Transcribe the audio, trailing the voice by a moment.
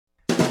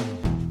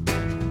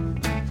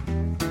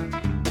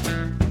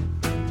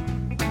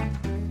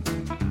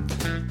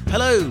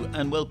Hello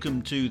and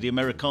welcome to the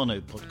Americano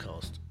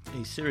podcast,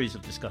 a series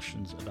of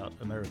discussions about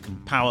American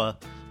power,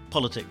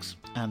 politics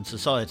and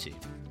society.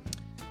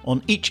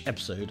 On each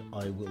episode,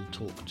 I will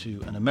talk to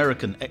an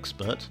American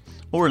expert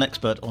or an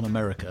expert on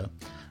America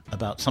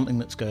about something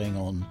that's going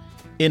on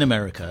in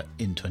America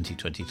in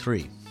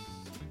 2023.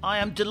 I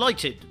am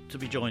delighted to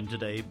be joined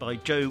today by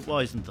Joe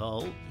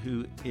Weisenthal,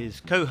 who is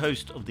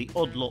co-host of the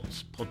Odd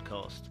Lots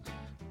podcast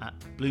at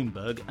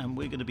Bloomberg, and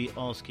we're going to be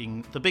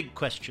asking the big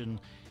question: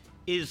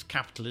 is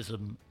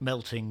capitalism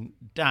melting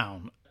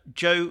down?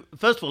 Joe,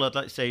 first of all, I'd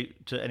like to say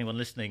to anyone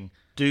listening,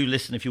 do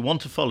listen if you want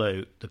to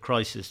follow the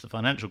crisis, the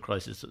financial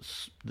crisis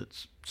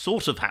that's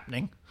sort of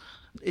happening.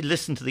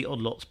 Listen to the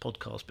Odd Lots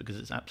podcast because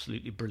it's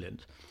absolutely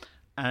brilliant.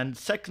 And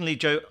secondly,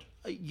 Joe,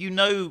 you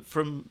know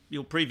from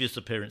your previous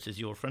appearances,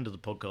 you're a friend of the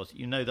podcast,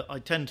 you know that I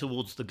tend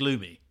towards the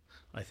gloomy,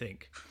 I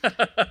think.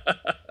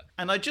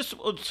 And I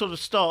just would sort of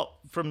start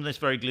from this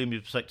very gloomy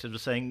perspective of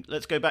saying,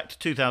 let's go back to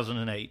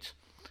 2008.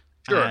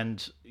 Sure.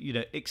 And, you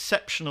know,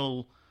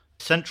 exceptional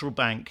central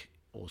bank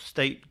or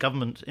state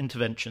government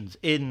interventions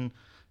in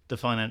the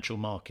financial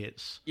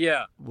markets.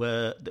 Yeah.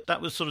 Where that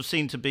was sort of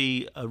seen to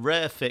be a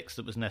rare fix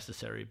that was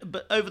necessary.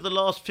 But over the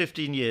last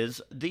 15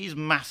 years, these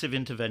massive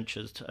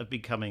interventions have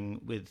been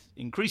coming with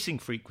increasing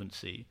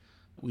frequency.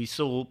 We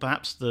saw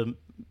perhaps the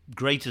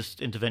greatest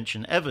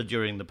intervention ever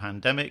during the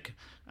pandemic,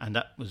 and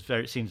that was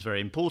seems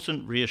very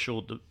important,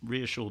 reassured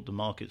the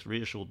markets,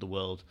 reassured the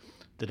world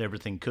that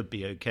everything could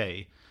be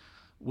okay.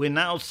 We're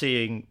now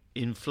seeing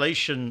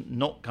inflation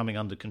not coming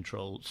under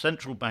control,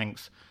 central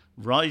banks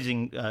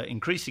rising,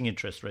 increasing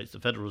interest rates, the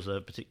Federal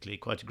Reserve particularly,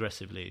 quite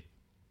aggressively.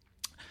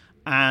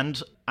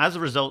 And as a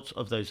result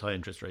of those high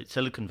interest rates,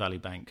 Silicon Valley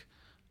Bank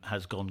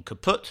has gone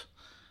kaput,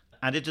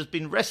 and it has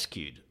been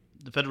rescued.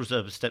 The Federal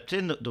Reserve has stepped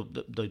in,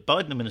 the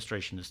Biden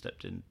administration has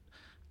stepped in,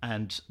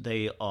 and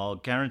they are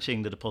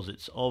guaranteeing the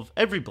deposits of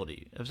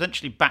everybody,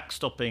 essentially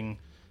backstopping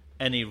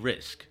any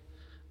risk.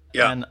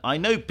 Yeah. And I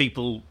know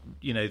people,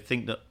 you know,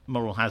 think that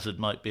moral hazard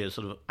might be a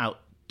sort of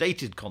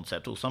outdated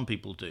concept, or some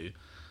people do,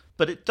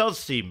 but it does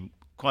seem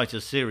quite a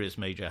serious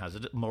major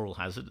hazard, moral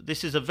hazard.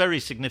 This is a very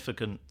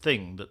significant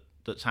thing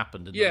that's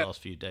happened in the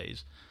last few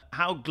days.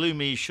 How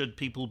gloomy should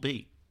people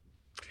be?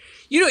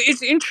 You know,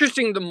 it's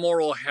interesting, the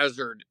moral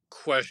hazard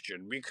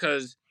question,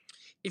 because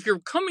if you're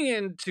coming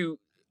in to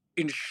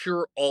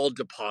insure all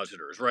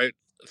depositors, right?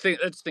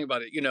 Let's think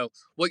about it. You know,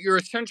 what you're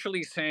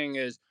essentially saying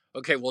is,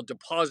 okay, well,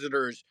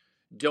 depositors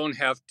don't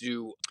have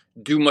to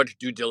do much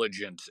due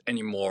diligence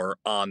anymore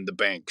on the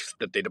banks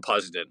that they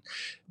deposit in.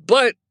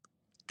 But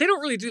they don't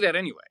really do that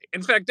anyway.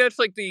 In fact, that's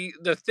like the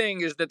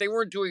thing is that they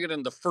weren't doing it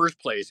in the first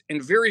place. And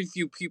very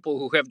few people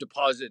who have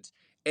deposits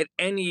in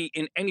any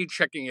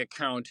checking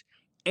account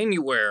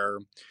anywhere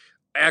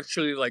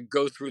actually like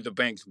go through the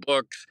bank's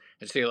books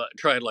and say,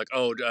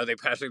 are they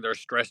passing their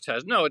stress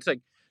test? No, it's like,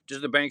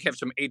 does the bank have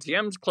some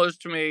ATMs close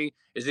to me?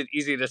 Is it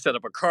easy to set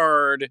up a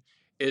card?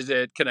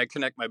 Can I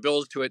connect my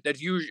bills to it? That's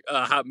usually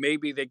how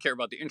maybe they care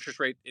about the interest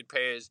rate it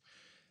pays.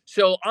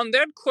 So on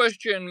that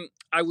question,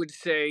 I would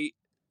say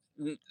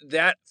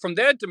that from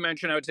that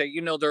dimension, I would say,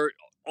 you know, there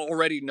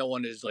already no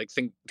one is like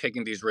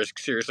taking these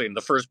risks seriously in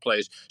the first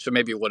place. So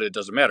maybe it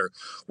doesn't matter.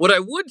 What I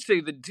would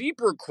say the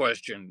deeper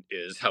question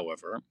is,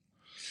 however,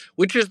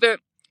 which is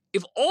that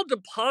if all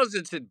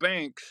deposits at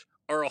banks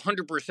are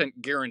 100%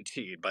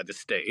 guaranteed by the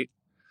state,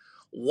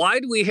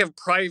 why do we have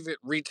private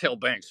retail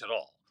banks at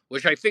all?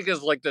 Which I think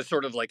is like the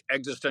sort of like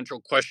existential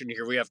question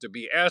here we have to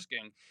be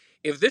asking.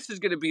 If this is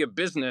going to be a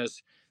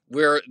business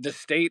where the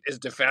state is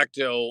de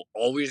facto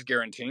always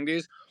guaranteeing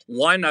these,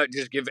 why not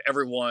just give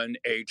everyone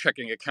a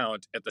checking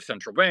account at the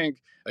central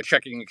bank, a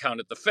checking account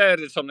at the Fed,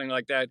 or something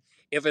like that,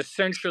 if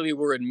essentially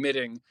we're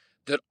admitting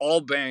that all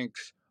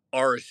banks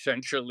are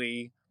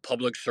essentially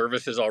public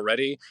services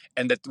already,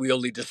 and that we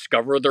only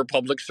discover their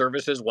public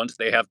services once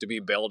they have to be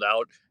bailed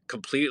out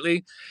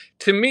completely.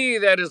 To me,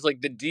 that is like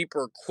the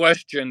deeper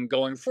question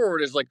going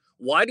forward is like,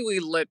 why do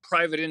we let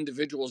private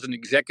individuals and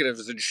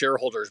executives and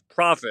shareholders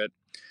profit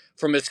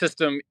from a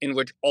system in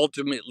which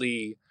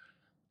ultimately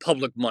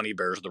public money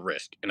bears the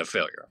risk in a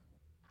failure?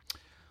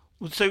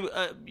 So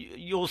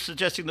you're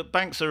suggesting that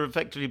banks are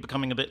effectively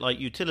becoming a bit like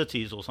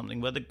utilities or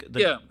something, where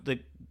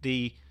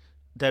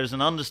there's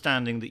an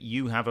understanding that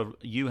you have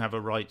a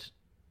right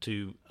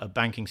to a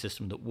banking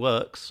system that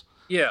works,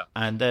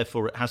 and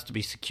therefore it has to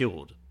be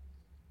secured,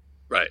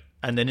 right?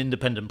 And then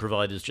independent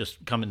providers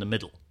just come in the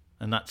middle,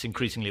 and that's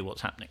increasingly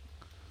what's happening.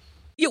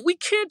 Yeah, we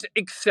can't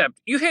accept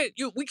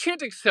we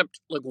can't accept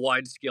like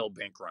wide scale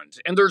bank runs,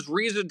 and there's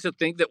reason to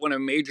think that when a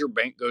major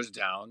bank goes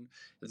down,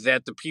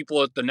 that the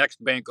people at the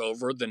next bank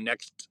over, the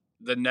next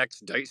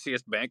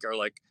diciest bank, are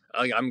like,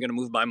 I'm going to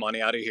move my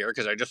money out of here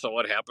because I just saw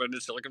what happened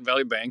at Silicon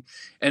Valley Bank.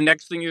 And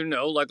next thing you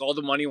know, like all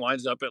the money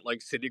winds up at like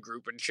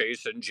Citigroup and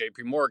Chase and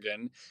JP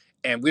Morgan.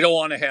 And we don't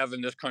want to have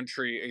in this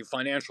country a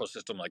financial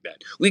system like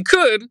that. We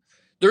could.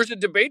 There's a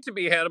debate to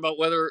be had about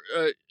whether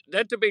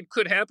that debate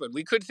could happen.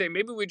 We could say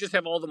maybe we just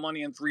have all the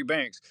money in 3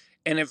 banks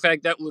And in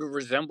fact, that would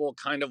resemble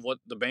kind of what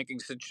the banking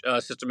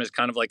system is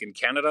kind of like in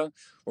Canada,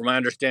 where my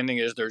understanding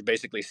is there's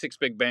basically six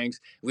big banks.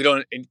 We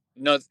don't,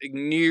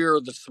 nothing near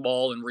the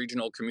small and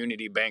regional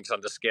community banks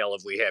on the scale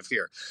of we have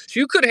here. So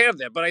you could have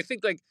that. But I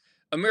think like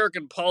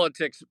American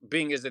politics,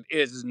 being as it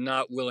is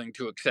not willing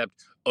to accept,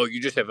 oh,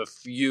 you just have a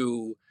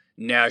few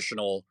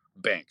national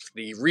banks.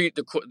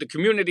 The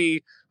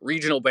community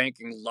regional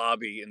banking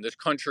lobby in this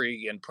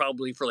country, and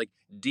probably for like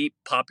deep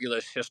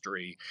populist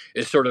history,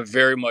 is sort of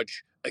very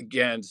much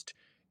against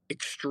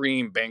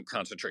extreme bank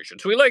concentration.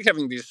 So we like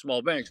having these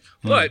small banks,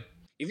 but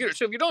if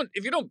you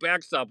don't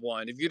backstop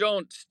one,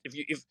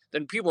 if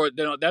then people are,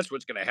 then that's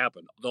what's going to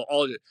happen. They'll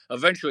all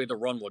eventually the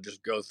run will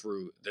just go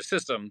through the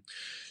system.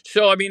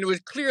 So I mean, it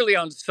was clearly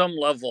on some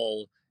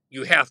level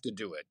you have to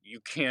do it. You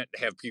can't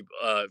have people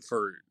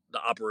for the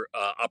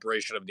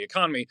operation of the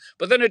economy.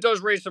 But then it does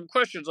raise some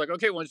questions like,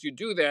 okay, once you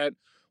do that,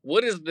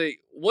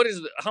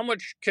 how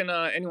much can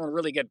anyone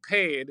really get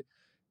paid?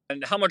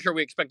 And how much are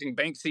we expecting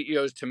bank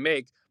CEOs to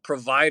make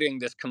providing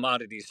this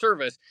commodity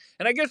service?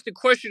 And I guess the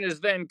question is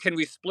then, can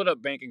we split up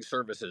banking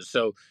services?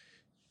 So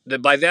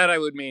by that, I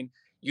would mean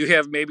you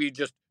have maybe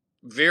just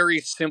very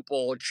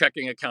simple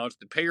checking accounts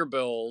to pay your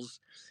bills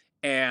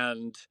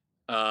and,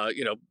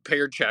 pay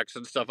your checks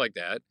and stuff like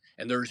that.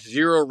 And there's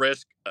zero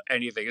risk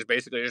anything. It's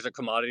basically just a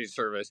commodity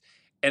service.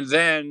 And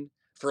then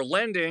for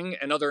lending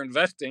and other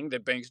investing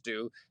that banks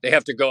do, they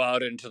have to go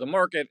out into the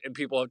market and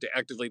people have to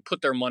actively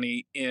put their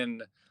money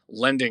in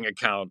lending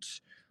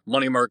accounts,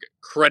 money market,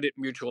 credit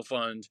mutual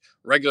funds,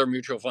 regular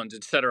mutual funds,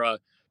 etc.,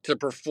 to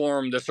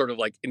perform the sort of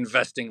like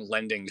investing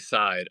lending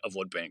side of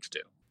what banks do.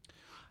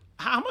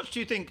 How much do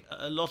you think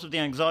a lot of the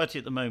anxiety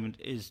at the moment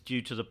is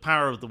due to the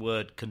power of the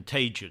word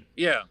contagion?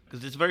 Yeah.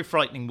 Because it's a very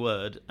frightening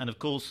word, and of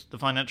course the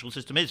financial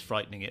system is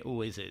frightening, it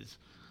always is.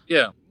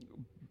 Yeah.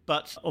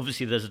 But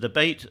obviously there's a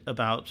debate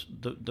about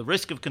the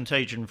risk of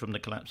contagion from the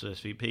collapse of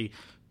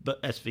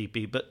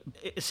SVB, but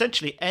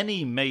essentially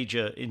any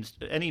major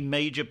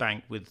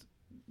bank with,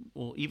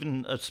 or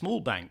even a small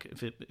bank,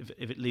 if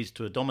it leads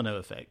to a domino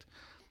effect,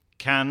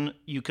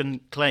 you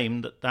can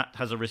claim that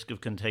has a risk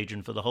of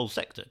contagion for the whole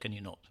sector, can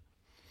you not?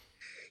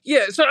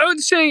 Yeah, so I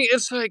would say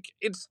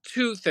it's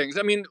two things.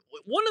 I mean,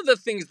 one of the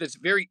things that's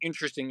very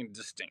interesting and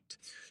distinct.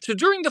 So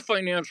during the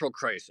financial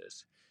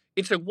crisis,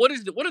 it's like what are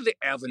the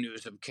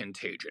avenues of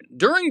contagion?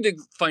 During the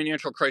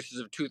financial crisis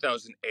of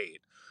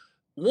 2008,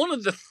 one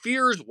of the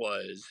fears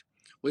was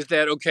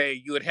that okay,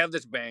 you would have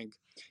this bank,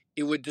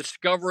 it would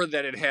discover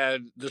that it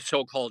had the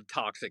so-called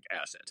toxic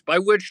assets, by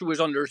which was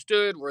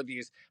understood were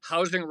these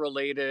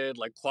housing-related,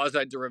 like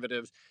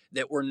quasi-derivatives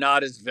that were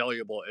not as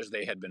valuable as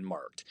they had been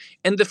marked.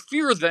 And the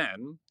fear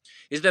then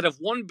is that if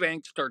one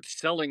bank starts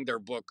selling their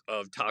book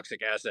of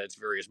toxic assets,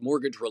 various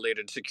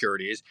mortgage-related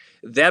securities,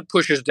 that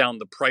pushes down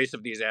the price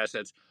of these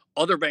assets.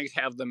 Other banks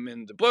have them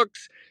in the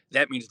books.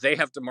 That means they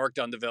have to mark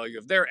down the value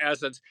of their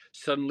assets.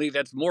 Suddenly,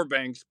 that's more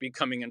banks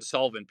becoming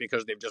insolvent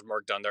because they've just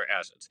marked down their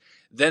assets.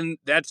 Then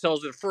that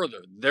sells it further.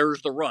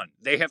 There's the run.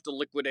 They have to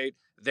liquidate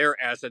their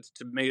assets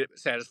to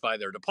satisfy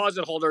their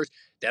deposit holders.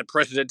 That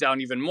presses it down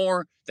even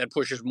more. That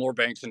pushes more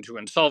banks into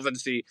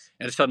insolvency,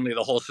 and suddenly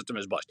the whole system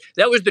is bust.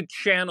 That was the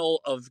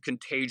channel of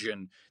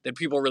contagion that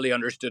people really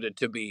understood it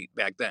to be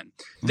back then.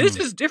 This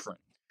is different.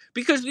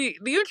 Because the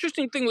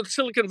interesting thing with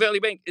Silicon Valley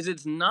Bank is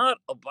it's not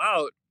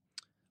about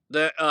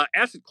the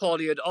asset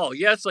quality at all.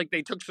 Yes, like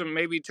they took some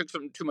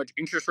too much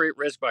interest rate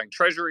risk buying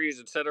treasuries,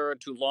 et cetera,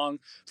 too long.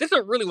 That's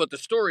not really what the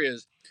story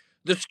is.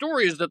 The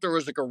story is that there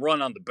was like a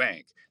run on the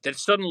bank, that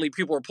suddenly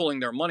people are pulling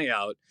their money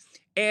out.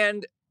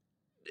 And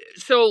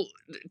so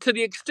to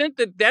the extent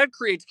that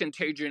creates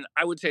contagion,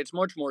 I would say it's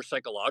much more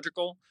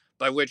psychological,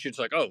 by which it's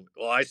like, oh,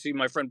 well, I see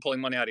my friend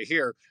pulling money out of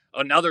here.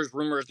 Oh, now there's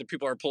rumors that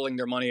people are pulling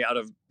their money out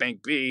of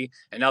Bank B,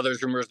 and now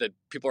there's rumors that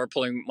people are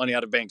pulling money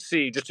out of Bank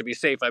C. Just to be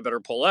safe, I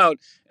better pull out,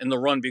 and the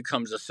run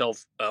becomes a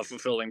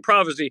self-fulfilling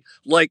prophecy,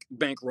 like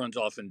bank runs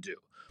often do.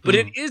 But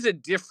it is a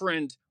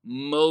different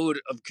mode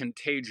of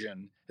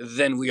contagion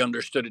than we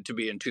understood it to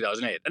be in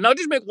 2008. And I'll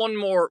just make one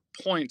more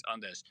point on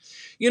this.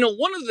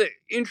 One of the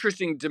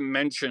interesting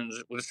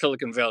dimensions with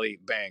Silicon Valley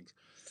Bank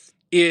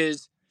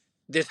is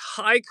this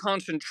high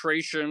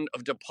concentration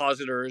of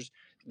depositors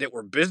that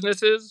were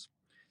businesses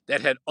that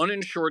had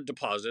uninsured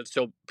deposits,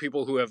 so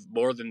people who have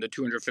more than the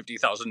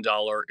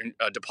 $250,000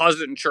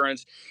 deposit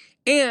insurance,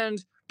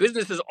 and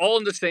businesses all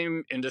in the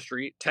same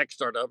industry, tech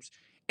startups,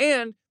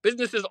 and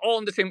businesses all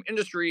in the same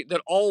industry that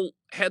all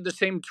had the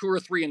same two or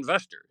three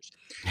investors.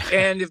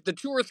 And if the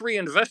two or three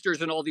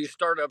investors in all these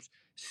startups,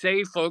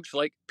 say folks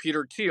like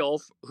Peter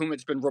Thiel, whom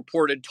it's been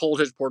reported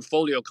told his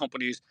portfolio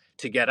companies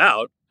to get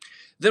out,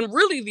 then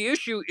really the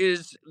issue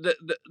is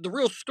the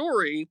real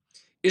story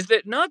is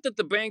that not that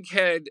the bank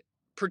had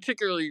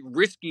particularly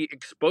risky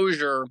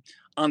exposure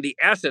on the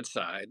asset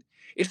side,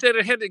 it's that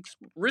it had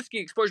risky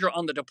exposure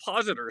on the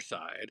depositor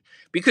side,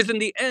 because in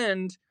the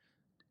end,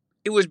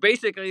 it was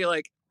basically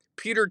like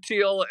Peter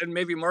Thiel and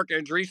maybe Mark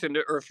Andreessen,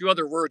 or a few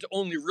other words,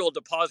 only real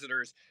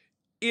depositors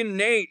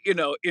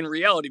in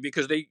reality,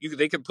 because they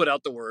can put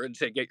out the word and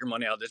say, get your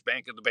money out of this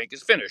bank, and the bank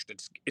is finished.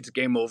 It's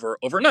game over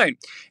overnight.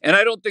 And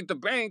I don't think the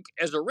bank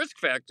as a risk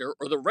factor,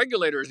 or the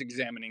regulators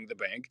examining the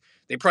bank,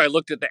 they probably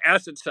looked at the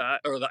asset side,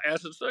 or the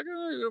assets like,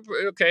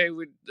 okay,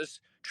 this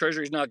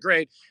treasury is not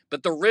great.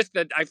 But the risk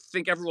that I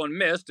think everyone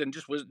missed and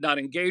just was not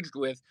engaged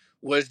with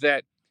was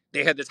that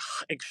they had this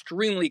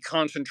extremely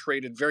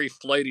concentrated, very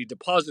flighty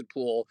deposit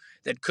pool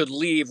that could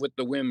leave with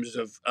the whims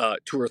of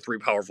 2 or 3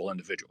 powerful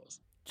individuals.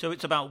 So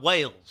it's about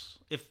whales.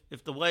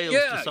 If the whales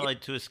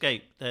decide to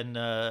escape, then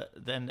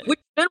which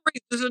then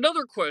raises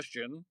another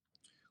question,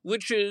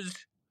 which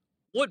is,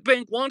 what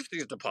bank wants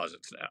these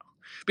deposits now?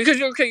 Because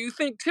you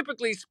think,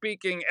 typically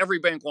speaking, every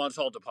bank wants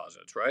all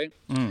deposits, right?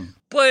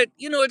 But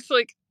it's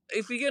like,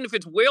 if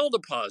it's whale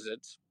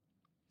deposits,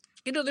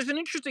 there's an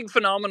interesting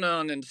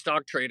phenomenon in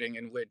stock trading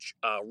in which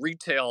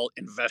retail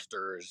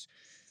investors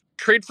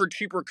trade for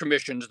cheaper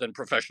commissions than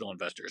professional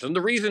investors. And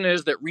the reason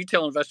is that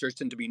retail investors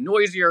tend to be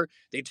noisier.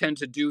 They tend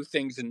to do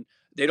things, and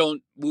they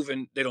don't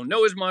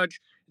know as much.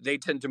 They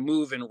tend to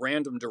move in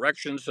random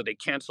directions, so they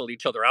cancel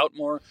each other out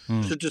more.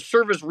 So to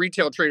service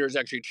retail traders is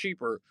actually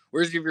cheaper.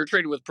 Whereas if you're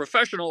trading with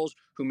professionals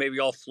who maybe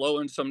all flow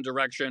in some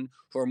direction,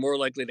 who are more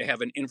likely to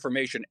have an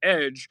information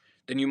edge,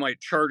 then you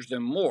might charge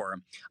them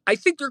more. I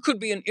think there could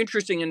be an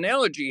interesting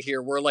analogy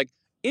here where, like,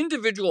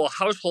 individual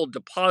household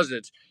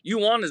deposits, you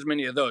want as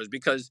many of those,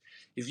 because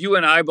if you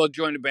and I both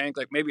join a bank,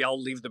 like, maybe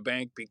I'll leave the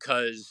bank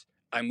because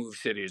I move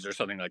cities or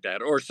something like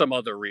that, or some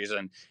other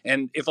reason.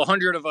 And if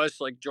 100 of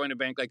us like join a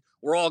bank, like,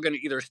 we're all going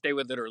to either stay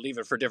with it or leave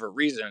it for different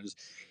reasons.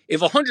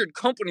 If 100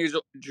 companies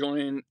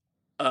join,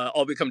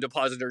 all become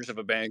depositors of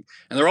a bank,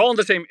 and they're all in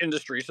the same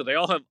industry, so they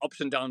all have ups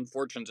and down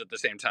fortunes at the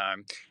same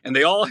time, and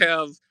they all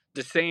have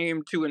the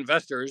same 2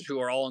 investors who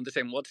are all in the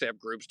same WhatsApp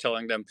groups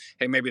telling them,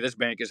 hey, maybe this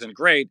bank isn't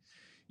great.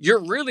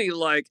 You're really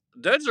like,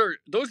 those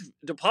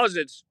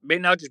deposits may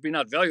not just be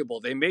not valuable,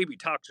 they may be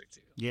toxic to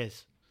you.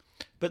 Yes.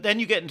 But then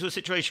you get into a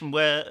situation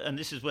where, and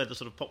this is where the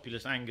sort of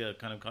populist anger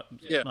kind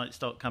of might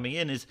start coming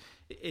in, is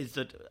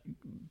that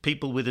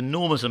people with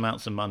enormous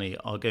amounts of money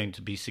are going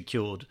to be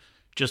secured,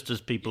 just as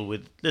people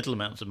with little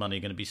amounts of money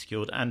are going to be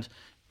secured. And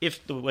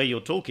if the way you're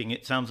talking,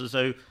 it sounds as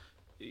though,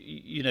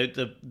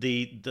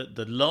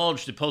 the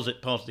large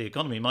deposit part of the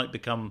economy might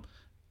become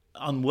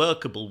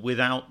unworkable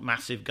without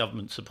massive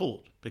government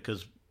support,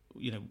 because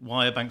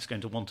why are banks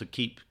going to want to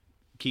keep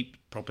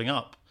propping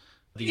up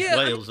these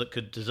whales that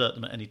could desert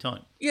them at any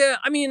time? Yeah,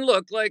 I mean,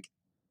 look, like,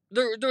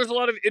 there's a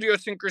lot of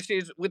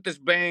idiosyncrasies with this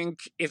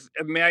bank. If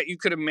you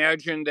could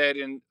imagine that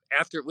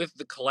with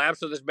the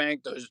collapse of this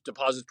bank, those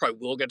deposits probably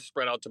will get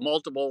spread out to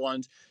multiple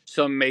ones.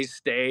 Some may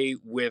stay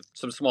with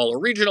some smaller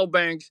regional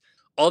banks.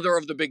 Other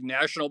of the big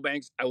national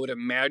banks, I would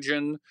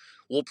imagine,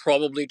 will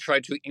probably try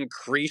to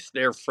increase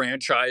their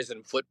franchise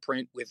and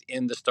footprint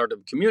within the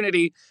startup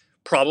community,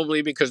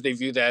 probably because they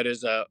view that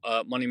as a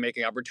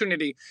money-making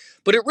opportunity.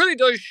 But it really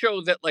does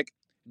show that, like,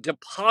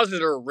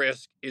 depositor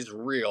risk is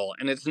real,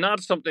 and it's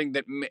not something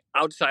that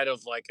outside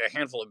of like a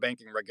handful of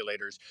banking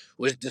regulators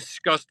was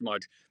discussed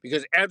much,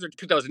 because after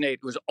 2008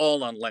 it was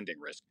all on lending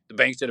risk. The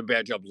banks did a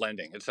bad job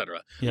lending,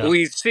 etc.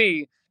 We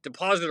see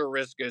depositor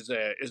risk is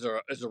a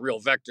real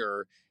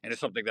vector, and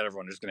it's something that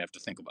everyone is going to have to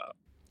think about.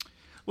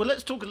 Well,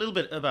 let's talk a little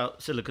bit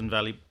about Silicon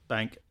Valley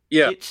Bank.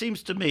 It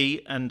seems to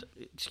me, and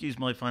excuse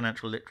my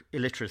financial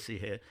illiteracy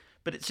here,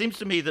 but it seems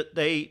to me that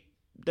they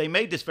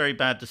made this very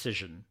bad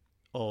decision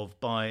of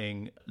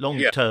buying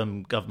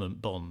long-term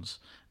government bonds.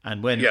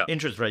 And when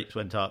interest rates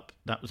went up,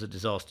 that was a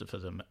disaster for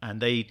them.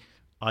 And they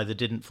either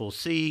didn't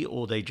foresee,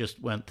 or they just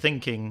weren't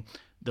thinking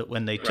that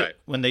when they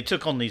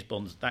took on these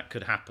bonds, that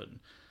could happen.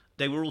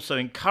 They were also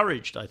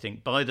encouraged, I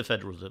think, by the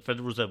Federal Reserve.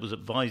 Federal Reserve was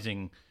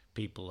advising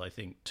people, I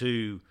think,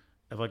 to,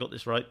 have I got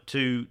this right,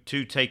 to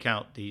take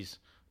out these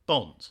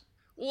bonds.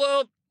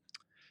 Well,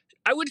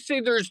 I would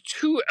say there's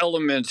 2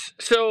 elements.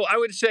 So I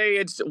would say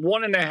it's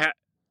 1.5.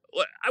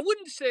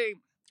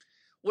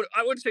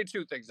 I would say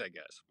 2 things, I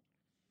guess.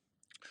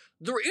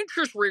 The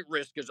interest rate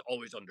risk is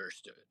always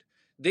understood.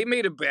 They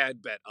made a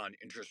bad bet on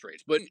interest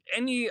rates. But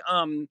any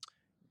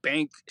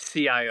bank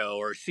CIO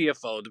or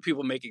CFO, the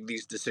people making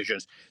these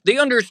decisions, they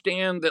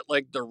understand that,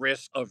 like, the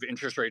risk of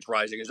interest rates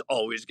rising is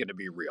always going to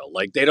be real.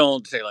 Like, they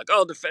don't say, like,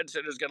 oh, the Fed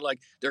said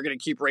they're going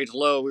to keep rates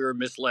low, we were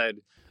misled.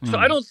 So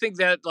I don't think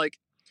that, like,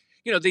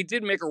 they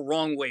did make a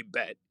wrong way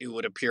bet, it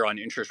would appear, on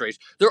interest rates.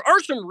 There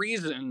are some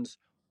reasons,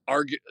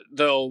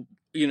 though,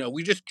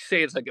 we just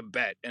say it's like a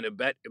bet, and a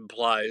bet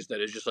implies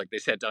that it's just like they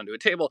sat down to a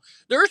table.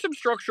 There are some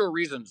structural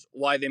reasons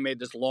why they made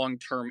this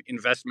long-term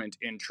investment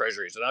in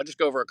treasuries, and I'll just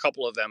go over a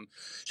couple of them.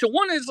 So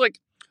one is, like,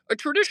 a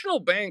traditional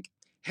bank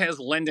has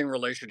lending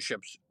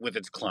relationships with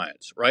its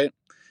clients, right?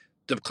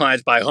 The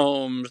clients buy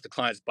homes, the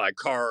clients buy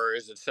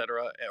cars,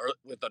 etc., or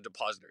with the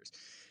depositors.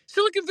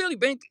 Silicon Valley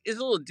Bank is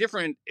a little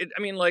different.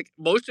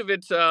 Most of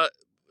its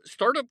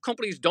startup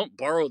companies don't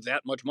borrow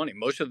that much money.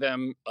 Most of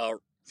them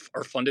are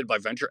funded by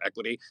venture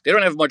equity. They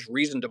don't have much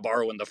reason to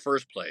borrow in the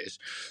first place.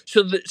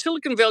 So the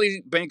Silicon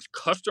Valley Bank's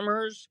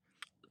customers,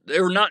 they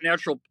were not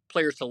natural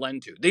players to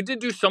lend to. They did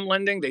do some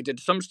lending. They did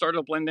some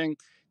startup lending.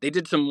 They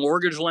did some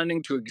mortgage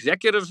lending to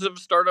executives of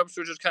startups,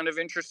 which is kind of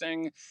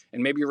interesting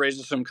and maybe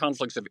raises some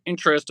conflicts of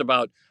interest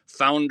about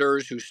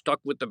founders who stuck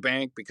with the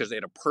bank because they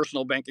had a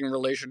personal banking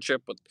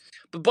relationship. But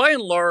by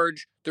and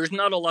large, there's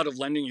not a lot of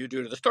lending you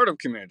do to the startup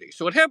community.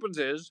 So what happens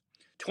is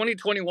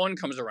 2021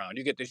 comes around.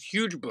 You get this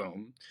huge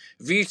boom.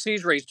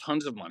 VCs raise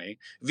tons of money.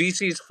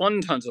 VCs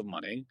fund tons of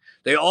money.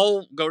 They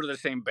all go to the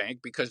same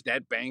bank because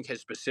that bank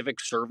has specific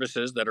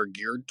services that are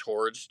geared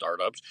towards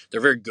startups. They're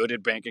very good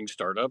at banking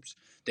startups.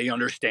 They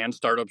understand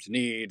startups'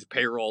 needs,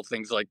 payroll,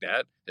 things like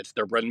that. It's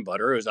their bread and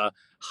butter. It's a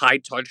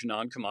high-touch,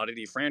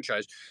 non-commodity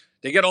franchise.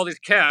 They get all this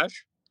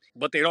cash,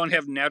 but they don't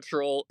have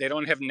natural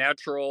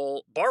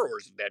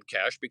borrowers of that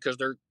cash because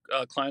their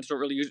clients don't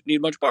really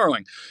need much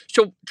borrowing.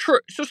 So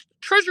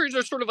treasuries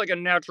are sort of like a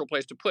natural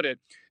place to put it.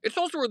 It's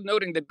also worth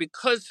noting that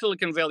because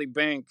Silicon Valley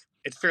Bank,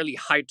 it's fairly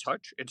high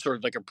touch. It's sort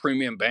of like a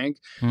premium bank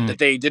that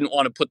they didn't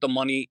want to put the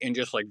money in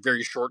just like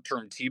very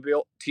short-term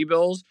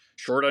T-bills,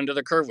 short under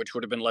the curve, which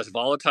would have been less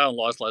volatile and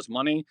lost less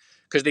money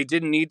because they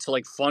didn't need to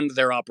like fund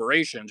their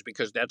operations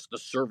because that's the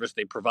service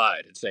they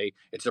provide.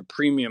 It's a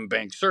premium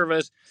bank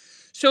service.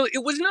 So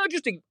it was not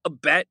just a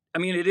bet. I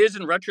mean, it is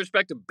in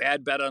retrospect a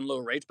bad bet on low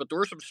rates, but there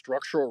were some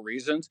structural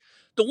reasons.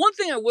 The one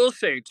thing I will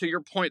say to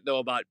your point, though,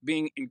 about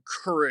being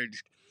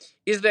encouraged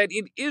is that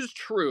it is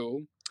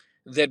true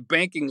that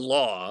banking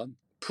law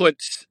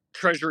puts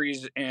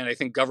treasuries and I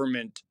think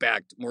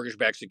government-backed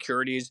mortgage-backed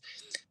securities,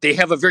 they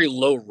have a very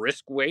low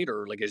risk weight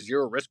or like a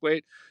zero risk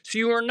weight. So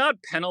you are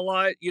not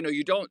penalized.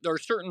 There are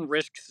certain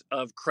risks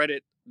of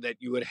credit that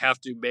you would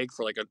have to make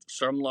for like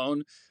some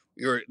loan.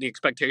 The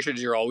expectation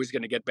is you're always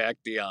going to get back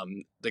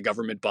the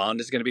government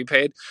bond is going to be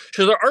paid.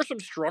 So there are some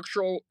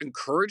structural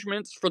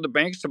encouragements for the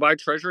banks to buy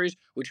treasuries,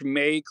 which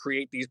may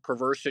create these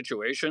perverse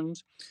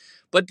situations.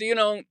 But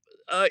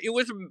it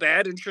was a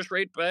bad interest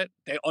rate bet.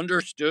 They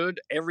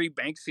understood. Every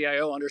bank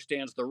CIO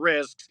understands the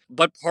risks.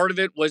 But part of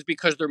it was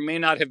because there may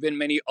not have been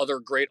many other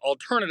great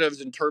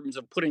alternatives in terms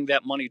of putting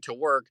that money to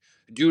work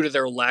due to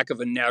their lack of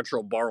a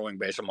natural borrowing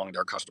base among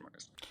their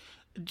customers.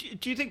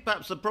 Do you think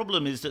perhaps the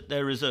problem is that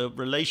there is a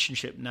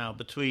relationship now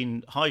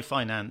between high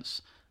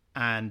finance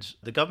and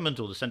the government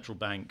or the central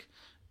bank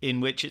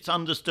in which it's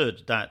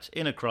understood that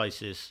in a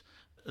crisis,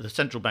 the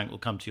central bank will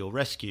come to your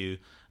rescue?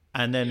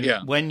 And then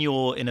when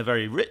you're in a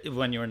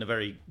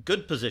very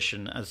good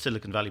position, as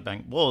Silicon Valley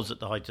Bank was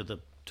at the height of the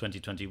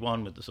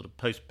 2021 with the sort of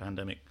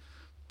post-pandemic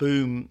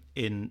boom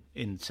in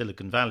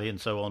Silicon Valley and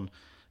so on,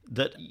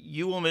 that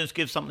you almost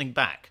give something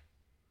back.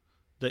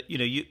 That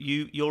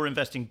you're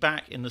investing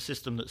back in the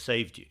system that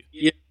saved you.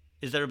 Yeah.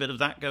 Is there a bit of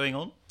that going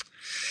on?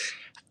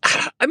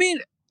 I mean,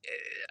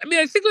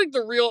 I think like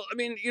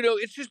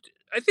it's just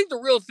I think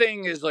the real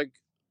thing is like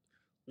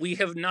we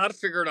have not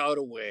figured out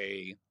a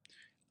way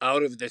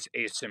out of this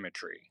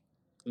asymmetry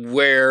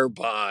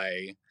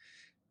whereby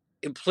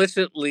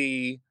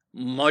implicitly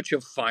much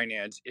of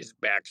finance is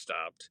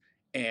backstopped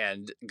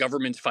and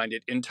governments find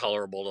it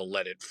intolerable to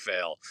let it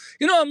fail.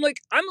 I'm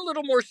a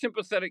little more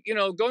sympathetic,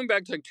 going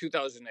back to like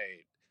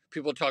 2008.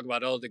 People talk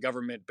about, the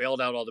government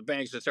bailed out all the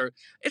banks, etc.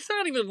 It's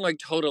not even like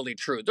totally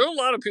true. There are a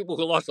lot of people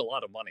who lost a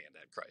lot of money in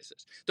that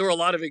crisis. There were a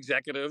lot of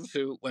executives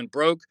who went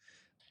broke.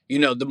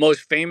 The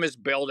most famous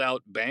bailed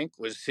out bank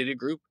was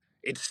Citigroup.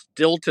 It's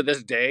still to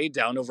this day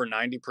down over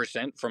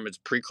 90% from its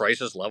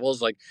pre-crisis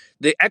levels. Like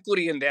the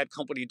equity in that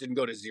company didn't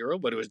go to zero,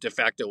 but it was de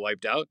facto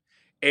wiped out.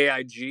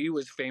 AIG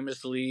was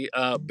famously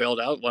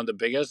bailed out, one of the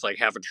biggest, like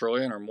 $500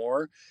 billion or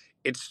more.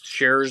 Its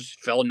shares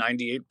fell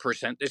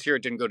 98% this year.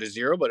 It didn't go to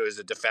zero, but it was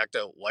a de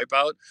facto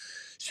wipeout.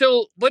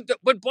 So, but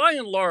by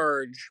and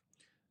large,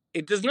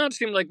 it does not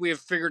seem like we have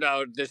figured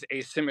out this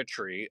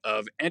asymmetry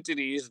of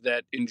entities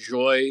that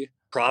enjoy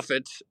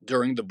profits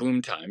during the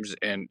boom times.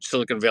 And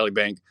Silicon Valley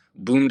Bank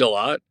boomed a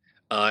lot.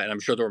 And I'm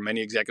sure there were many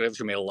executives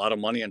who made a lot of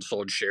money and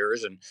sold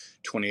shares in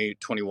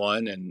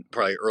 2021 and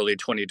probably early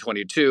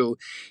 2022.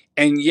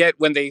 And yet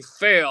when they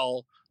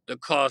fail, the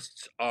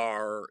costs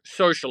are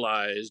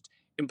socialized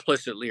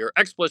implicitly or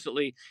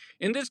explicitly.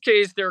 In this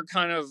case, they're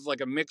kind of like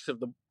a mix of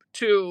the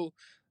two.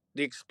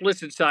 The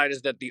explicit side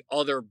is that the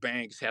other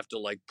banks have to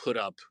like put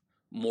up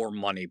more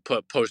money,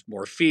 post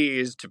more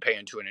fees to pay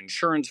into an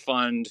insurance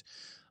fund.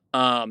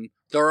 But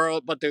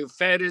the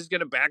Fed is going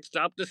to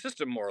backstop the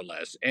system more or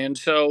less, and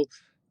so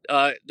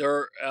at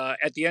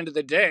the end of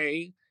the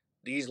day,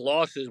 these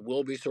losses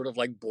will be sort of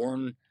like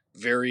borne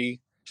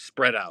very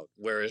spread out,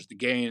 whereas the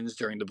gains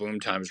during the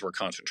boom times were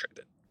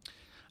concentrated.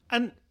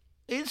 And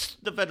is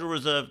the Federal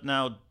Reserve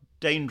now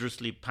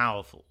dangerously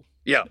powerful?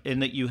 Yeah. In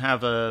that you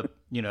have a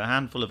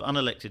handful of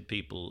unelected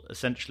people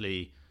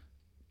essentially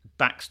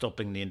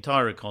backstopping the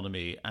entire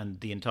economy, and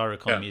the entire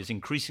economy is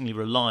increasingly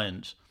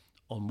reliant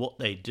on what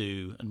they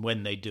do and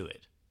when they do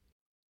it.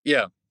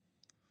 Yeah.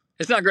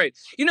 It's not great.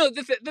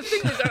 The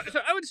thing is,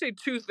 I would say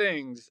two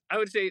things. I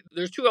would say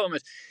there's two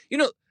elements.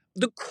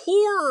 The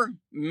core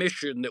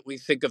mission that we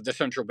think of the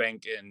central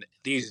bank in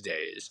these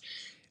days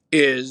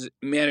is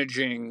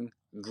managing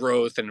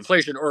growth and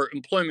inflation, or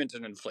employment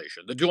and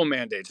inflation, the dual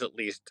mandates, at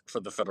least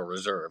for the Federal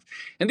Reserve.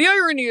 And the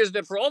irony is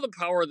that for all the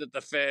power that the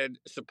Fed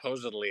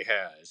supposedly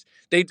has,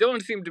 they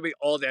don't seem to be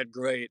all that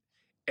great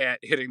at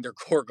hitting their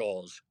core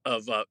goals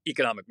of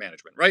economic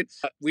management, right?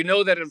 We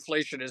know that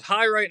inflation is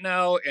high right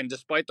now, and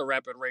despite the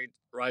rapid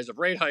rise of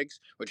rate hikes,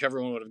 which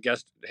everyone would have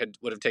guessed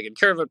would have taken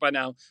care of it by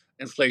now,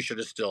 inflation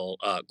is still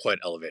quite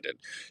elevated.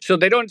 So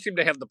they don't seem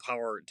to have the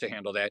power to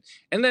handle that.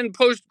 And then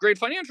post-Great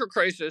Financial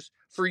Crisis,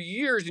 for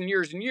years and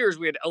years and years,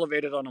 we had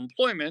elevated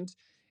unemployment,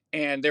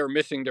 and they were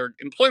missing their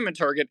employment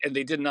target, and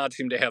they did not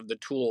seem to have the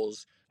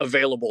tools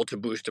available to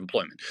boost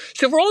employment.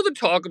 So for all the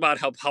talk about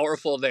how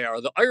powerful they are,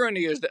 the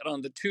irony is that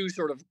on the two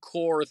sort of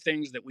core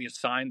things that we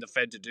assign the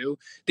Fed to do,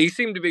 they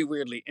seem to be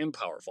weirdly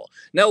impowerful.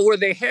 Now, where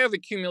they have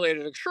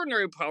accumulated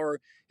extraordinary power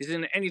is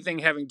in anything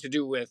having to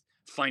do with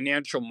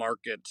financial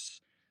markets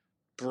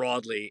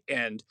broadly,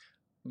 and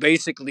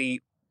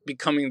basically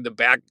becoming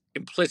the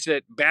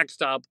implicit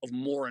backstop of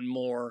more and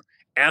more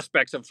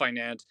aspects of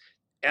finance.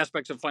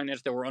 Aspects of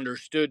finance that were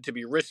understood to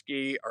be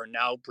risky are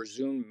now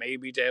presumed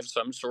maybe to have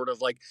some sort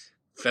of like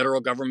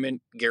federal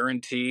government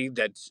guarantee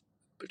that's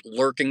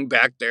lurking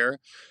back there.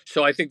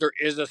 So I think there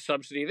is a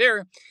subsidy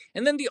there.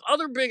 And then the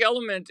other big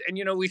element, and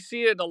we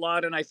see it a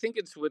lot, and I think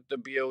it's with the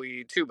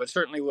BOE too, but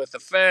certainly with the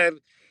Fed,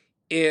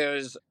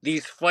 is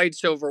these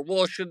fights over,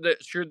 well, should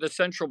the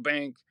central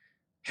bank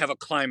have a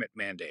climate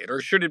mandate, or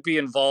should it be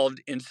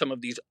involved in some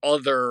of these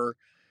other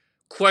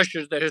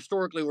questions that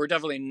historically were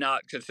definitely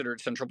not considered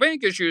central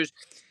bank issues?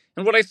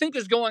 And what I think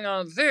is going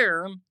on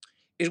there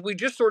is we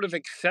just sort of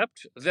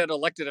accept that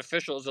elected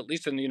officials, at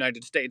least in the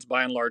United States,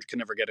 by and large, can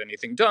never get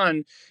anything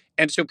done.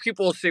 And so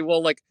people say,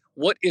 well, like,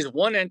 what is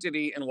one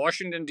entity in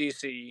Washington,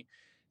 D.C.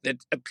 that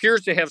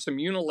appears to have some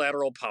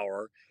unilateral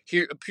power,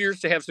 here appears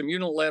to have some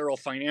unilateral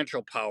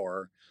financial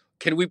power?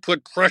 Can we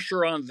put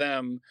pressure on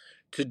them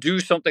to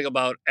do something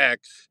about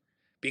X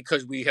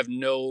because we have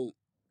no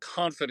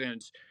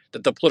confidence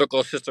that the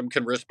political system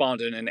can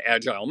respond in an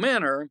agile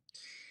manner?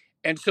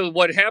 And so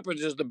what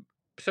happens is the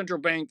central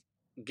bank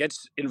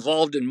gets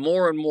involved in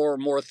more and more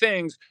and more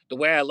things. The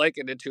way I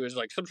liken it to is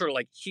like some sort of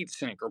like heat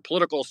sink or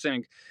political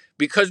sink,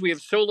 because we have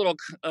so little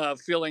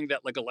feeling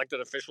that like elected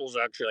officials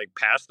actually like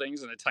pass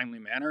things in a timely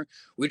manner.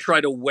 We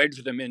try to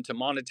wedge them into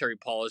monetary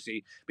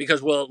policy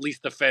because, well, at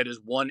least the Fed is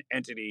one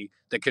entity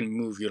that can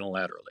move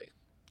unilaterally.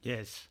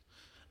 Yes.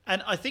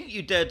 And I think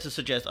you dared to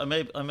suggest, I may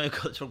have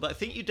got it wrong, but I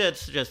think you dared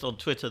to suggest on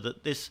Twitter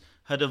that this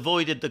had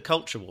avoided the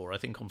culture war, I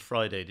think on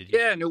Friday, did you?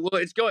 Yeah, no, well,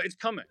 it's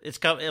coming. It's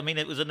coming. I mean,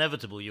 it was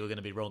inevitable you were going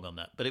to be wrong on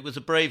that, but it was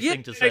a brave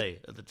thing to say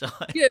at the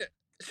time. Yeah.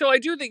 So I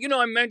do think,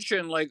 I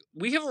mentioned, like,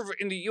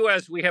 in the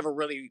U.S., we have a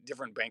really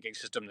different banking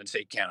system than,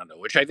 say, Canada,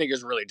 which I think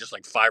is really just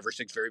like 5 or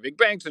 6 very big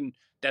banks, and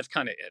that's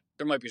kind of it.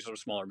 There might be some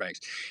smaller banks.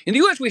 In the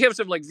U.S., we have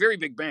some, like, very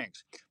big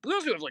banks. But we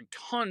also have, like,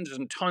 tons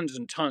and tons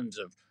and tons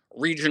of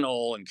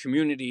regional and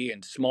community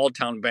and small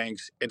town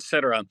banks,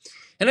 etc.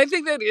 And I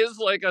think that is,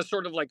 like, a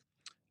sort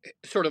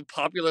of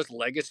populist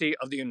legacy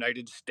of the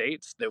United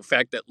States. The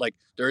fact that like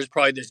there is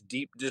probably this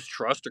deep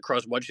distrust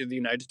across much of the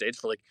United States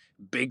for like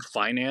big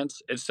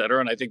finance, et cetera.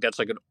 And I think that's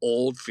like an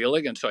old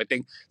feeling. And so I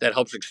think that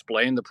helps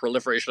explain the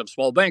proliferation of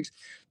small banks.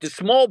 The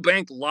small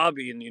bank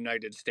lobby in the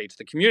United States,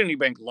 the community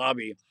bank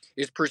lobby,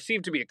 is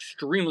perceived to be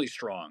extremely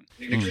strong,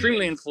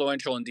 extremely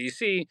influential in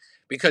DC,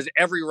 because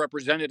every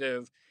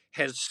representative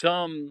has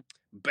some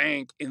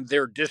bank in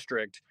their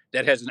district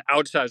that has an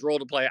outsized role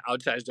to play,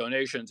 outsized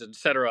donations, et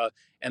cetera,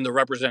 and the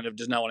representative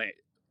does not want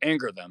to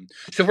anger them.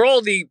 So for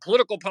all the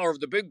political power of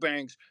the big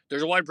banks,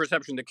 there's a wide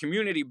perception that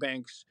community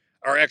banks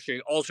are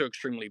actually also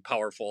extremely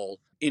powerful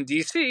in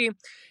DC.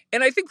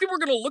 And I think people are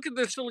going to look at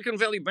this Silicon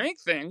Valley Bank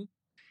thing,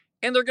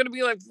 and they're going to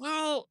be like,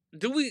 well,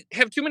 do we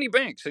have too many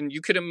banks? And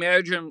you could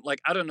imagine,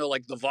 like, I don't know,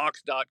 like the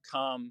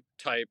Vox.com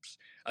types.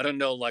 I don't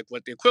know, like,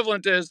 what the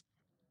equivalent is.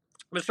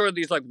 But sort of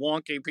these like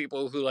wonky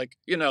people who like,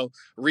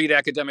 read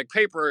academic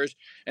papers,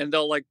 and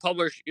they'll like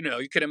publish,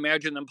 you can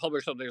imagine them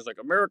publish something like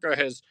America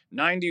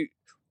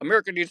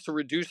needs to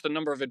reduce the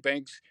number of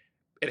banks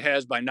it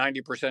has by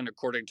 90%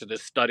 according to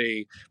this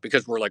study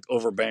because we're like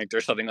overbanked or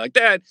something like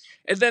that.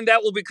 And then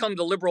that will become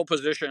the liberal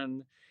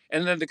position.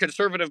 And then the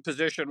conservative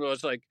position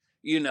was like,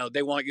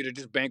 they want you to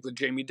just bank with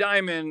Jamie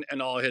Dimon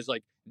and all his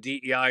like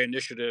DEI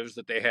initiatives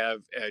that they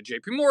have at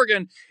JP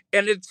Morgan.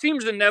 And it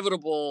seems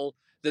inevitable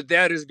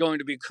that is going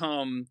to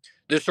become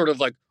this sort of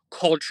like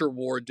culture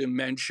war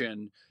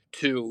dimension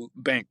to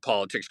bank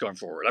politics going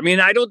forward. I mean,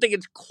 I don't think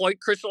it's quite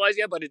crystallized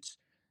yet, but it's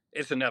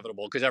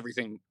inevitable because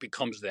everything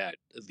becomes that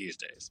these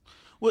days.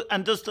 Well,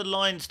 and does the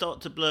line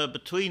start to blur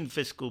between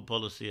fiscal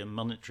policy and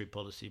monetary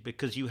policy?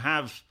 Because you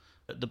have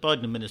the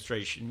Biden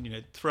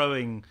administration,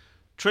 throwing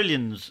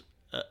trillions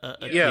at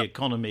the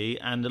economy,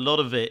 and a lot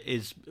of it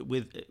is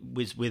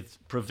with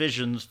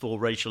provisions for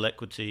racial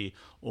equity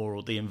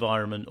or the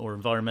environment or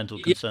environmental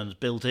concerns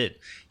built in.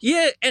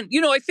 Yeah, and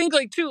I think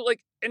like too,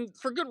 and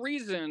for good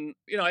reason.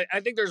 I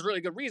think there's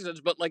really good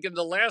reasons, but like in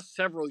the last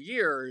several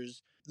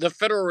years, the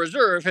Federal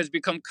Reserve has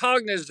become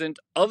cognizant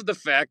of the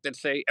fact that,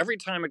 say, every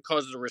time it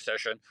causes a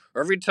recession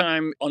or every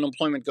time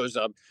unemployment goes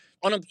up,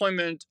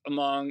 unemployment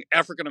among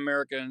African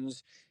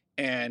Americans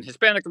and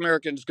Hispanic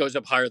Americans goes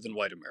up higher than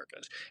white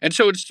Americans. And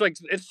so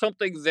it's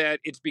something that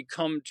it's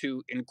become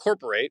to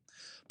incorporate.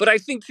 But I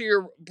think to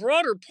your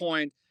broader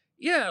point,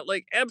 yeah,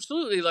 like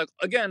absolutely, like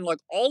again, like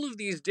all of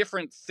these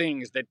different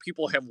things that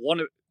people have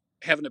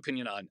an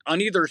opinion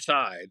on either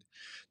side,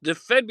 the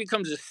Fed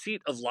becomes a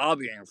seat of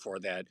lobbying for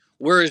that.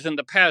 Whereas in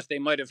the past, they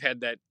might have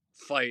had that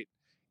fight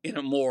in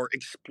a more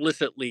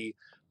explicitly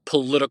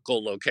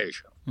political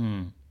location.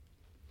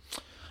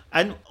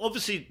 And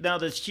obviously now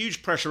there's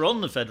huge pressure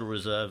on the Federal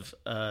Reserve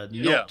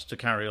not to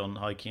carry on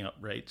hiking up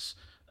rates.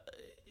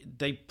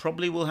 They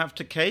probably will have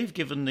to cave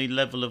given the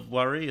level of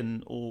worry,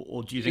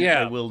 or do you think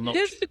they will not?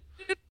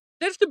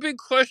 That's the big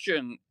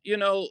question. You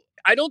know,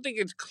 I don't think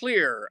it's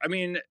clear. I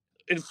mean,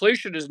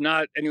 inflation is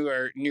not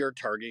anywhere near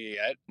target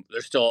yet.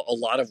 There's still a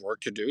lot of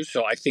work to do.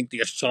 So I think the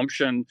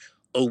assumption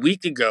a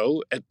week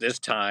ago at this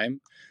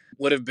time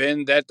would have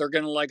been that they're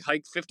going to like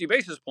hike 50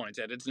 basis points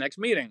at its next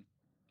meeting.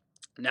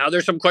 Now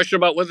there's some question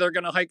about whether they're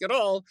going to hike at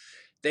all.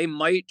 They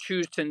might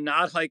choose to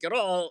not hike at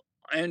all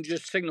and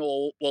just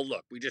signal, well,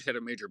 look, we just had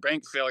a major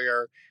bank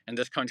failure in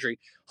this country.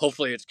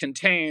 Hopefully it's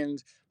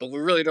contained, but we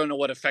really don't know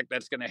what effect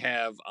that's going to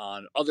have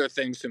on other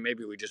things. So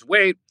maybe we just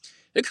wait.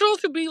 It could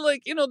also be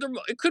like, you know,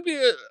 it could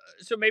be,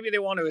 so maybe they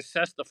want to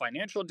assess the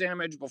financial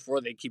damage before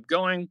they keep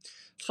going.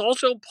 It's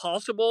also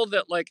possible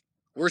that like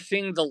we're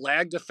seeing the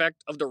lagged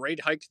effect of the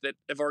rate hikes that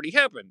have already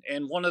happened.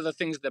 And one of the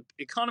things that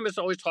economists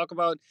always talk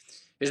about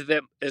is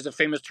that, as a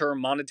famous term,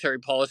 monetary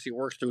policy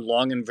works through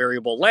long and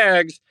variable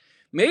lags.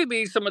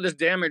 Maybe some of this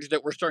damage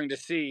that we're starting to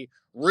see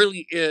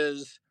really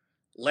is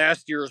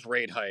last year's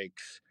rate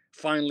hikes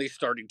finally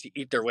starting to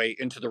eat their way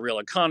into the real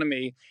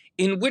economy,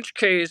 in which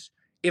case,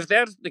 if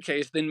that's the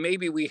case, then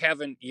maybe we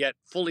haven't yet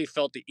fully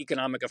felt the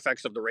economic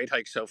effects of the rate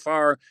hike so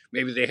far.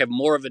 Maybe they have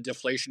more of a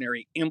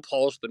deflationary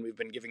impulse than we've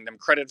been giving them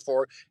credit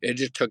for. It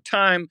just took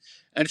time.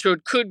 And so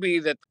it could be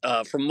that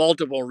for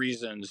multiple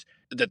reasons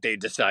that they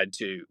decide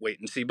to wait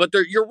and see. But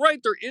you're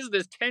right, there is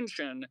this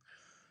tension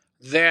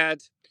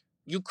that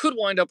you could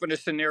wind up in a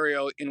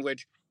scenario in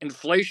which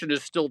inflation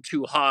is still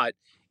too hot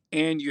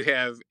and you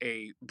have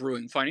a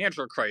brewing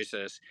financial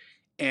crisis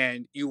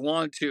and you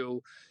want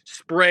to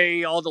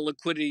spray all the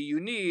liquidity you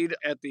need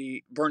at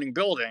the burning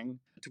building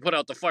to put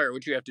out the fire,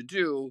 which you have to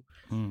do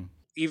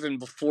even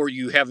before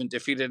you haven't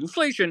defeated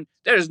inflation.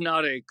 That is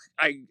not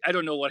I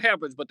don't know what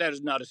happens, but that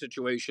is not a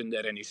situation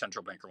that any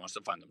central banker wants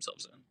to find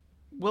themselves in.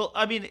 Well,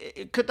 I mean,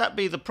 could that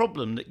be the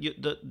problem,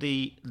 that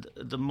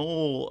the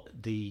more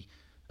the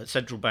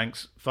central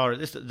banks fire at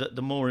this,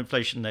 the more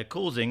inflation they're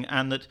causing,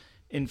 and that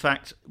in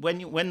fact,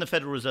 when the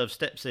Federal Reserve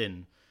steps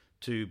in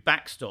to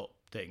backstop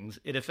things,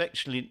 it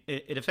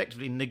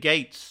effectively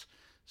negates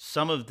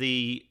some of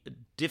the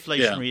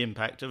deflationary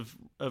impact of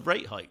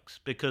rate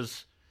hikes,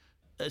 because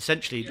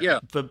essentially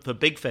for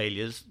big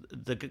failures,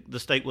 the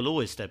state will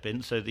always step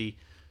in. So the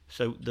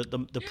pressure.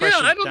 Yeah,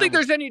 I don't think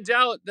there's any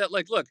doubt that,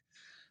 like, look,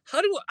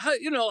 how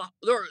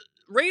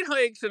rate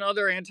hikes and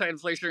other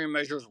anti-inflationary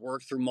measures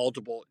work through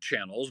multiple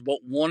channels, but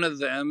one of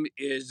them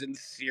is, in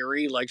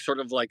theory, like sort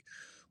of like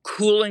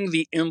cooling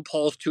the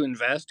impulse to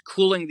invest,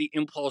 cooling the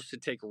impulse to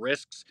take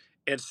risks,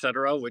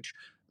 etc., which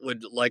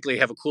would likely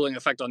have a cooling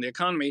effect on the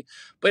economy.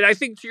 But I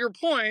think, to your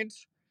point,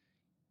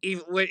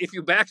 if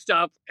you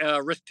backstop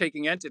a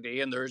risk-taking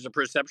entity and there's a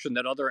perception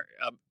that other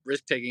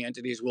risk-taking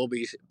entities will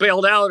be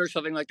bailed out or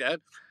something like that,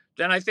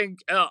 then I think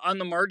on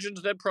the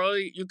margins that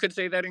probably you could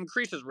say that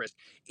increases risk.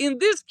 In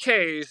this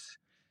case,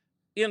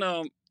 you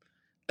know,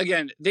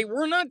 again, they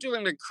were not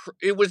doing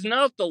it was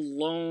not the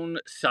loan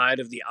side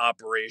of the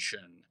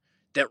operation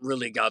that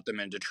really got them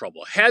into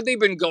trouble. Had they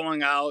been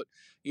going out,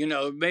 you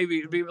know, maybe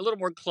it'd be a little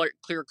more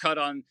clear cut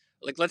on,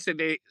 like, let's say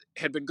they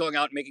had been going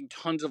out and making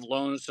tons of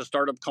loans to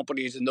startup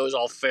companies and those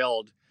all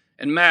failed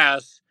en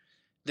masse,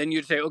 then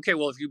you'd say, okay,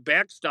 well, if you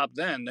backstop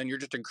then you're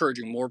just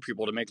encouraging more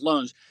people to make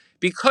loans.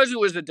 Because it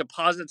was a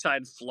deposit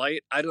side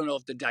flight, I don't know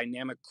if the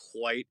dynamic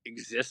quite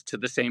exists to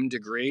the same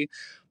degree.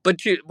 But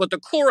the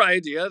core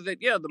idea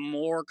that, yeah, the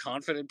more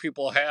confident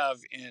people have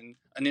in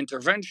an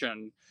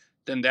intervention,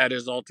 then that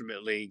is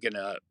ultimately going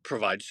to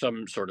provide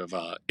some sort of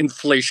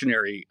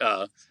inflationary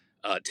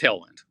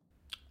tailwind.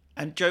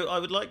 And Joe, I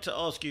would like to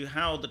ask you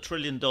how the $1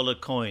 trillion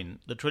coin,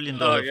 the $1 trillion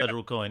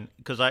federal coin,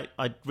 because I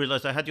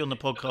realized I had you on the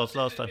podcast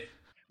last time.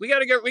 We got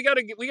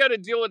to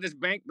deal with this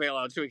bank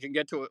bailout so we can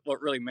get to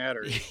what really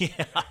matters.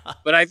 Yeah.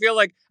 But I feel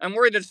like I'm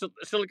worried that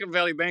Silicon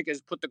Valley Bank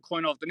has put the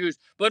coin off the news.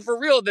 But for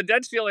real, the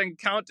debt ceiling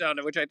countdown,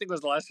 which I think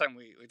was the last time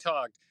we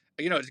talked,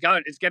 you know,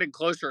 it's getting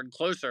closer and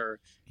closer.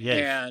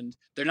 Yes. And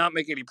they're not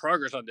making any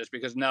progress on this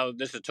because now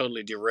this has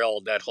totally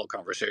derailed that whole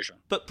conversation.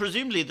 But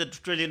presumably the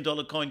 $1 trillion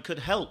coin could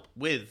help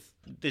with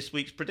this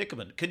week's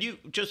predicament. Can you,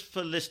 just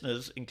for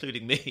listeners,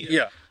 including me,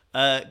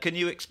 can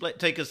you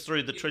take us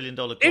through the $1 trillion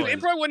coin? It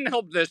probably wouldn't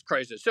help this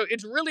crisis. So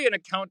it's really an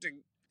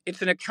accounting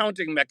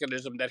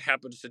mechanism that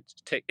happens to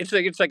take.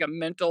 It's like a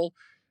mental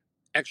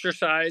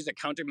exercise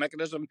accounting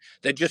mechanism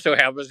that just so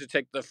happens to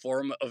take the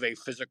form of a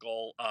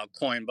physical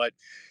coin. But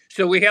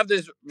so we have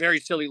this very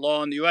silly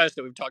law in the U.S.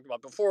 that we've talked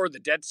about before, the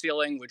debt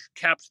ceiling, which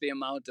caps the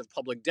amount of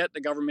public debt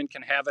the government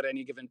can have at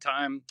any given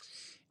time.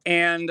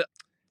 And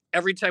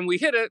every time we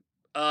hit it,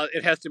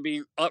 it has to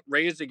be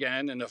raised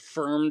again and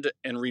affirmed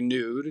and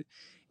renewed.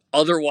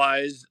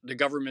 Otherwise, the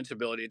government's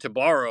ability to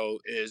borrow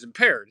is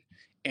impaired,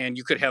 and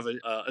you could have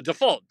a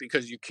default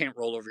because you can't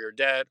roll over your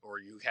debt, or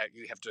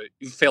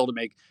you fail to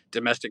make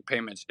domestic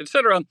payments,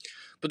 etc.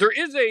 But there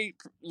is a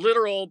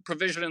literal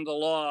provision in the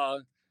law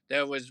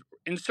that was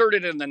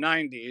inserted in the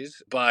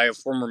 90s by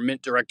former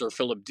Mint director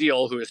Philip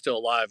Deal, who is still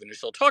alive and who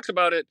still talks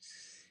about it.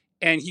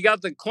 And he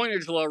got the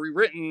coinage law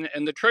rewritten,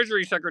 and the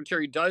Treasury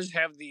Secretary does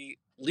have the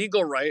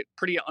legal right,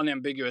 pretty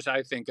unambiguous,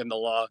 I think, in the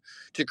law,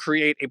 to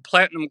create a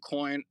platinum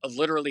coin of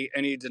literally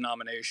any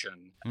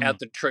denomination at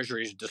the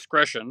Treasury's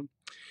discretion.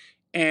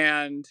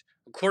 And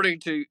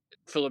according to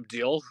Philip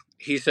Deal,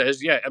 he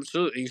says, yeah,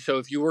 absolutely. So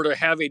if you were to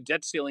have a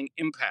debt ceiling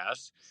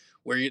impasse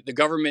where the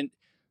government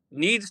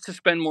needs to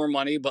spend more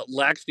money but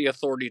lacks the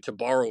authority to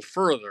borrow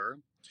further,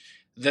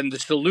 then the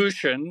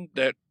solution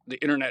that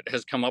the internet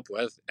has come up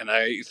with, and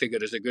I think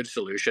it is a good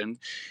solution,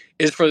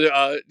 is for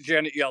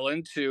Janet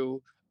Yellen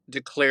to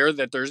declare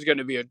that there's going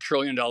to be $1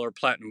 trillion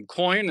platinum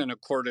coin in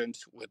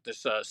accordance with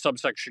this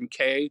subsection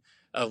K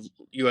of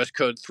U.S.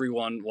 Code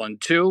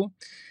 3112,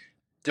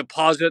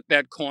 deposit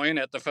that coin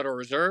at the Federal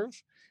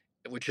Reserve,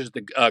 which is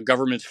the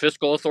government's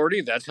fiscal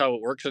authority. That's how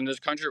it works in this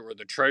country, where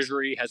the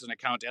Treasury has an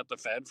account at the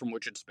Fed from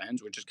which it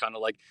spends, which is kind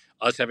of like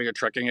us having a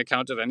checking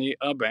account at any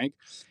bank,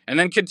 and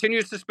then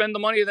continues to spend the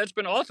money that's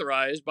been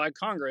authorized by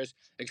Congress,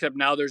 except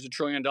now there's $1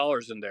 trillion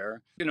in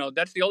there.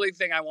 That's the only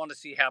thing I want to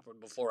see happen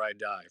before I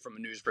die from a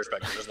news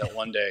perspective, is that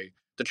one day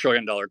the $1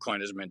 trillion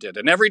coin is minted.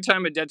 And every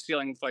time a debt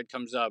ceiling fight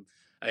comes up,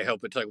 I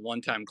hope it's like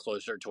one time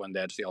closer to when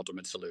that's the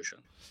ultimate solution.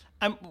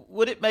 And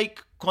would it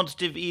make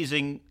quantitative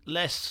easing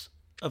less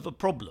of a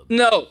problem?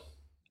 No,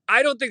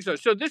 I don't think so.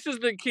 So this is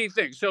the key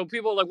thing. So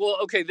people are like, well,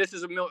 okay, this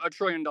is $1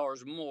 trillion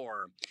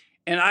more.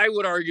 And I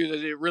would argue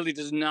that it really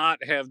does not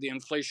have the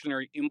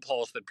inflationary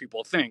impulse that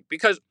people think,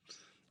 because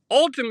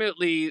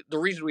ultimately the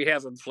reason we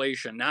have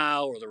inflation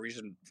now, or the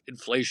reason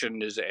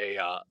inflation is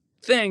a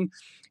thing,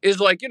 is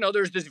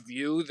there's this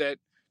view that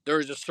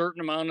there's a certain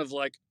amount of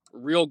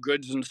real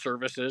goods and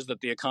services that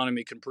the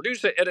economy can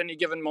produce at any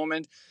given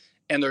moment.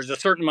 And there's a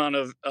certain amount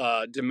of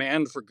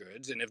demand for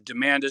goods. And if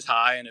demand is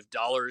high, and if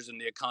dollars in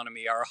the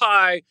economy are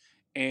high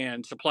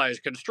and supply is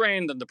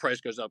constrained, then the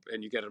price goes up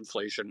and you get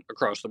inflation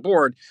across the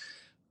board.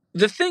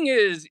 The thing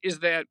is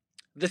that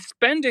the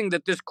spending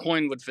that this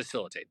coin would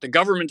facilitate, the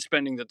government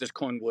spending that this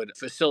coin would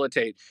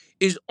facilitate,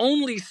 is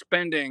only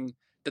spending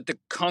that the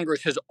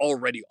Congress has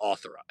already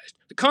authorized.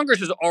 The Congress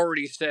has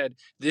already said,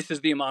 this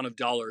is the amount of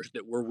dollars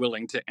that we're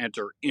willing to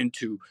enter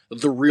into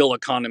the real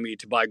economy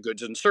to buy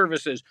goods and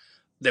services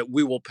that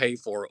we will pay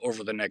for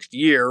over the next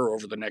year, or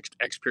over the next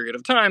X period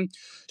of time.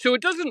 So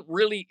it doesn't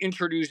really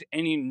introduce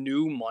any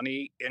new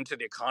money into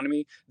the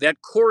economy.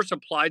 That core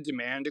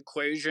supply-demand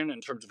equation,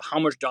 in terms of how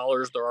much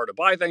dollars there are to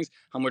buy things,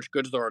 how much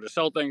goods there are to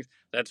sell things,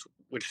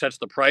 which sets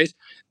the price.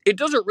 It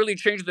doesn't really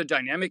change the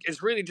dynamic.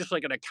 It's really just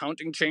like an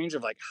accounting change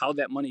of how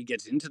that money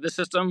gets into the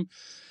system.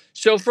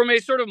 So from a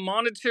sort of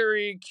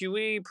monetary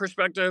QE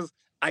perspective,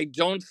 I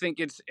don't think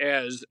it's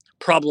as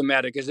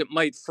problematic as it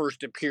might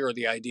first appear,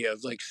 the idea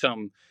of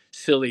some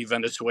silly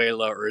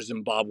Venezuela or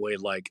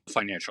Zimbabwe-like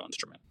financial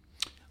instrument.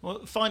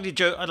 Well, finally,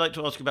 Joe, I'd like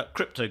to ask you about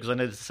crypto, because I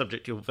know this is a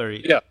subject you're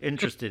very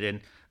interested in.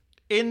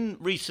 In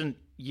recent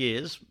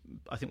years,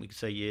 I think we could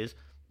say years,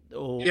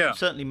 or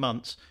certainly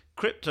months,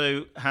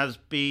 crypto has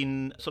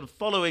been sort of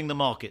following the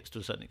markets to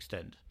a certain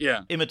extent,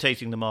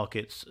 imitating the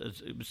markets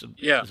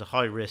as a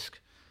high-risk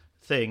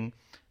thing.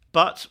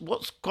 But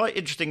what's quite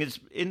interesting is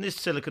in this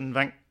Silicon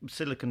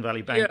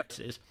Valley Bank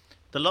crisis,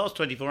 the last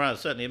 24 hours,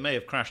 certainly it may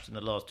have crashed in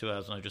the last 2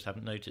 hours and I just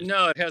haven't noticed.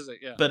 No, it hasn't,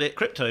 But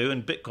crypto,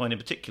 and Bitcoin in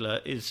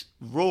particular, is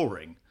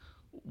roaring.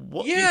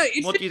 What do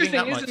you think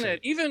that might say?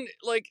 Even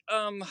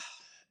the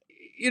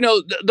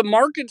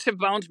markets have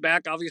bounced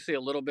back obviously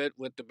a little bit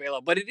with the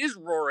bailout, but it is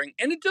roaring.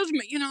 And it does,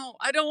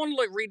 I don't want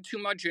to read too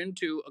much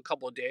into a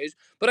couple of days,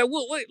 but I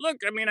will,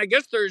 I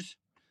guess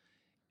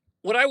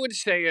what I would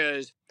say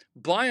is,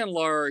 by and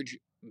large,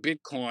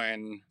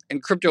 Bitcoin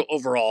and crypto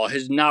overall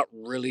has not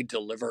really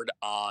delivered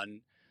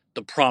on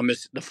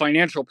the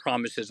financial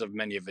promises of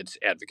many of its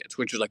advocates,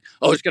 which is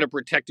it's going to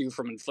protect you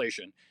from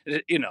inflation.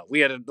 We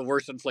had the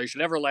worst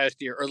inflation ever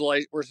last year, or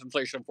the worst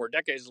inflation of 4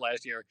 decades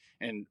last year,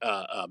 and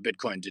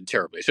Bitcoin did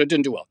terribly. So it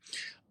didn't do well.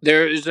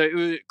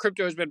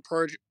 Crypto has been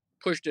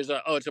pushed as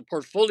it's a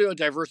portfolio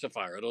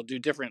diversifier. It'll do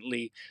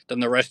differently than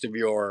the rest of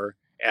your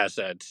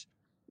assets.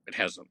 It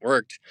hasn't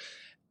worked.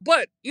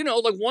 But,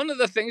 one of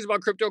the things about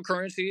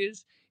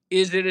cryptocurrencies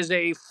is it is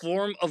a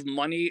form of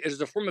money. It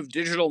is a form of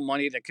digital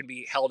money that can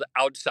be held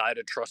outside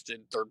a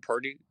trusted third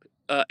party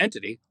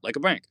entity, like a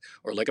bank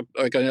or like a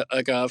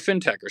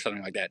fintech or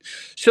something like that.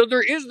 So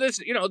there is this,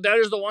 that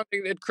is the one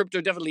thing that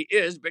crypto definitely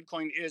is.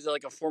 Bitcoin is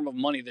like a form of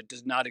money that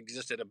does not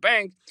exist at a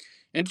bank.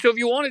 And so if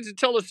you wanted to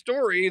tell a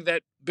story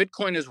that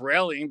Bitcoin is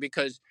rallying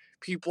because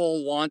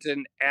people want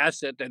an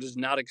asset that is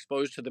not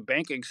exposed to the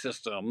banking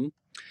system,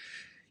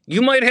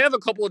 you might have a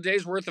couple of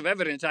days worth of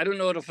evidence. I don't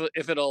know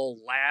if it'll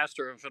last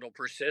or if it'll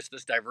persist,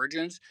 this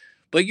divergence,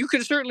 but you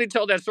can certainly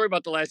tell that story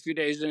about the last few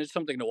days, and it's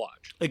something to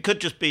watch. It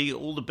could just be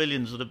all the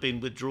billions that have been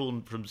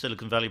withdrawn from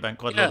Silicon Valley Bank.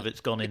 Quite a lot of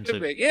it's gone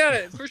into.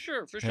 Yeah, for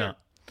sure. Yeah.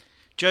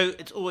 Joe,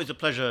 it's always a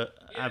pleasure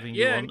having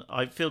you on.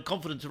 I feel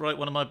confident to write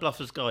one of my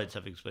Bluffers guides,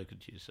 having spoken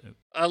to you. So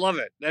I love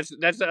it. That's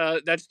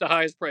the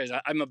highest praise.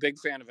 I'm a big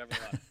fan of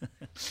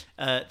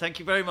everyone. Thank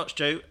you very much,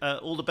 Joe.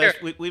 All the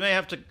best. We may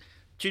have to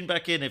tune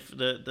back in if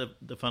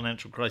the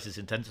financial crisis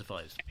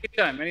intensifies.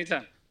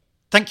 Anytime.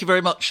 Thank you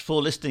very much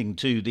for listening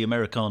to the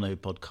Americano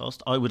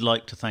podcast. I would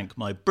like to thank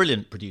my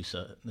brilliant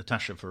producer,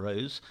 Natasha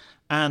Feroz,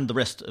 and the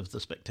rest of the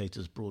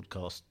Spectators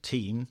broadcast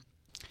team.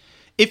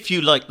 If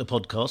you like the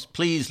podcast,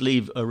 please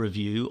leave a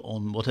review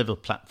on whatever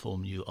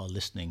platform you are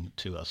listening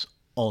to us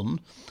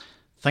on.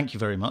 Thank you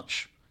very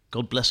much.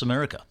 God bless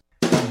America.